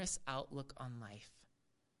humorous outlook on life.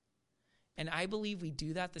 And I believe we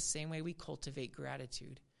do that the same way we cultivate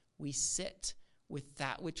gratitude. We sit with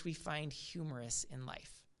that which we find humorous in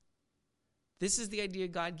life. This is the idea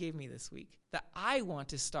God gave me this week, that I want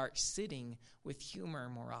to start sitting with humor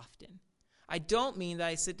more often. I don't mean that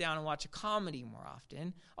I sit down and watch a comedy more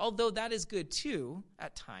often, although that is good too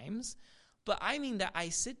at times. But I mean that I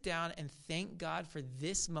sit down and thank God for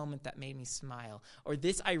this moment that made me smile, or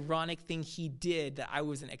this ironic thing he did that I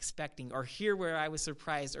wasn't expecting, or here where I was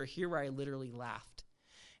surprised, or here where I literally laughed.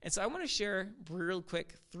 And so I want to share real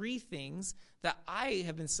quick 3 things that I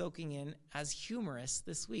have been soaking in as humorous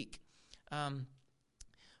this week.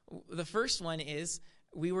 The first one is,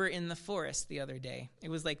 we were in the forest the other day. It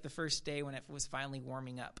was like the first day when it was finally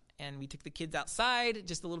warming up. And we took the kids outside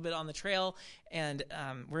just a little bit on the trail. And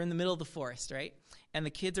we're in the middle of the forest, right? And the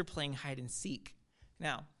kids are playing hide and seek.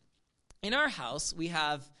 Now, in our house, we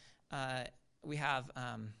have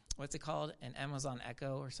what's it called? An Amazon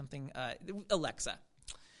Echo or something? Alexa.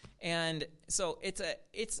 And so it's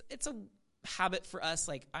a habit for us,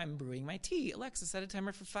 like I'm brewing my tea. Alexa, set a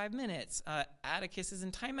timer for 5 minutes. Atticus is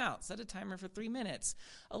in timeout. Set a timer for 3 minutes.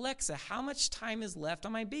 Alexa, how much time is left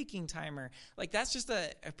on my baking timer? Like that's just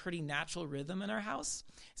a pretty natural rhythm in our house.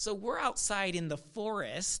 So we're outside in the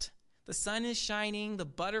forest. The sun is shining. The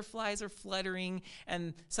butterflies are fluttering.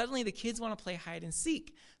 And suddenly the kids want to play hide and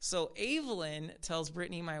seek. So Evelyn tells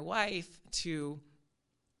Brittany, my wife, to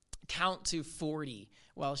count to 40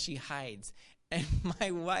 while she hides. And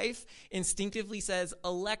my wife instinctively says,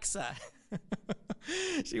 Alexa.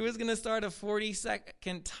 She was going to start a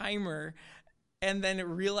 40-second timer and then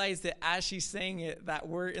realized that as she's saying it, that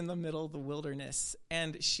we're in the middle of the wilderness.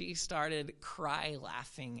 And she started cry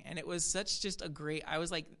laughing. And it was just a great, I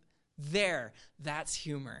was like, that's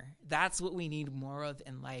humor. That's what we need more of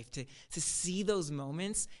in life, to see those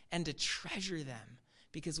moments and to treasure them,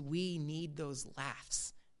 because we need those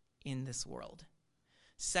laughs in this world.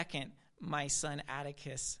 Second, my son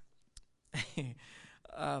Atticus,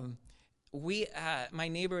 my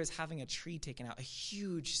neighbor is having a tree taken out, a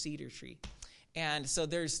huge cedar tree. And so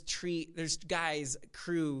there's guys,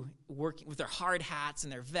 crew working with their hard hats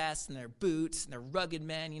and their vests and their boots, and they're rugged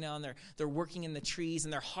men, and they're working in the trees,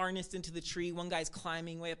 and they're harnessed into the tree. One guy's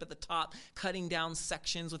climbing way up at the top, cutting down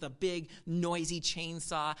sections with a big noisy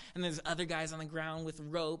chainsaw, and there's other guys on the ground with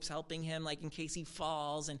ropes helping him, like in case he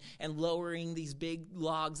falls, and lowering these big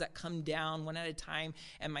logs that come down one at a time.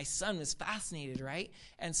 And my son was fascinated, right?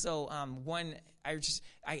 And so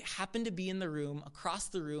I happened to be in the room, across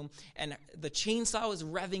the room, and the chainsaw was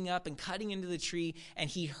revving up and cutting into the tree, and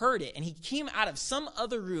he heard it, and he came out of some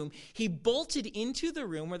other room. He bolted into the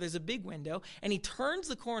room where there's a big window, and he turns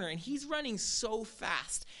the corner, and he's running so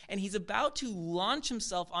fast, and he's about to launch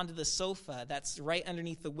himself onto the sofa that's right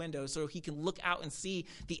underneath the window so he can look out and see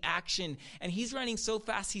the action. And he's running so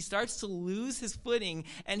fast, he starts to lose his footing,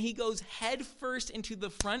 and he goes head first into the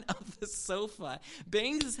front of the sofa,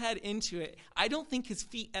 bangs his head into it. I don't think his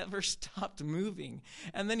feet ever stopped moving.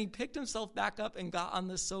 And then he picked himself back up and got on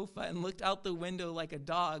the sofa and looked out the window like a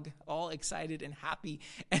dog, all excited and happy.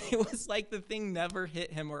 And it was like the thing never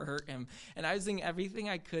hit him or hurt him. And I was doing everything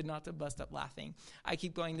I could not to bust up laughing. I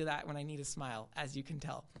keep going to that when I need a smile, as you can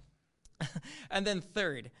tell. And then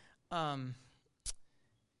third,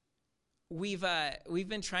 we've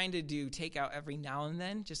been trying to do takeout every now and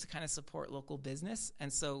then just to kind of support local business.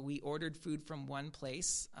 And so we ordered food from one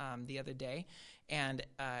place the other day, and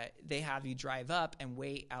they have you drive up and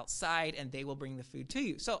wait outside, and they will bring the food to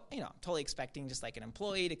you. So, totally expecting just like an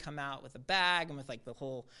employee to come out with a bag and with like the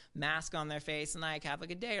whole mask on their face and like have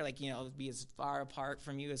like a day, or like, be as far apart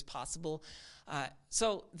from you as possible.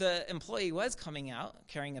 So the employee was coming out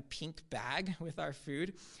carrying a pink bag with our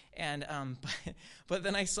food. And but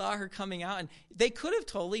then I saw her coming out, and they could have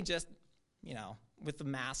totally just, with the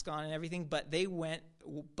mask on and everything, but they went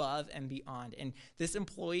above and beyond. And this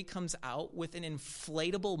employee comes out with an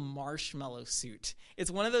inflatable marshmallow suit.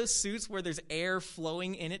 It's one of those suits where there's air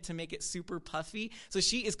flowing in it to make it super puffy. So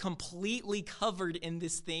she is completely covered in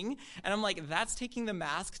this thing. And I'm like, that's taking the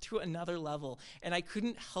mask to another level. And I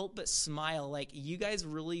couldn't help but smile. Like, you guys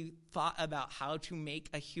really thought about how to make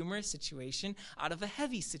a humorous situation out of a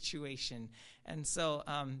heavy situation. And so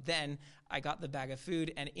then I got the bag of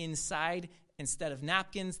food, and inside, instead of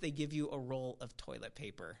napkins, they give you a roll of toilet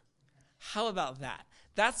paper. How about that?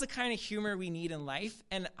 That's the kind of humor we need in life,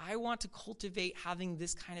 and I want to cultivate having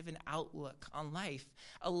this kind of an outlook on life,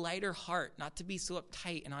 a lighter heart, not to be so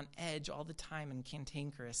uptight and on edge all the time and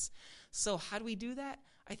cantankerous. So how do we do that?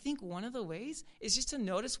 I think one of the ways is just to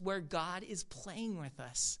notice where God is playing with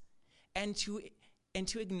us, and to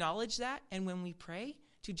acknowledge that, and when we pray,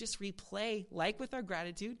 to just replay, like with our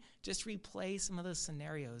gratitude, just replay some of those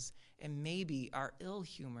scenarios. And maybe our ill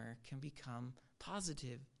humor can become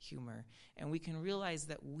positive humor. And we can realize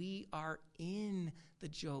that we are in the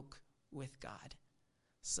joke with God.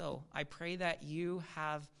 So I pray that you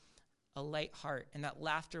have a light heart, and that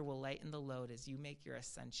laughter will lighten the load as you make your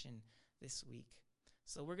ascension this week.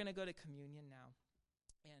 So we're going to go to communion now.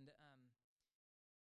 And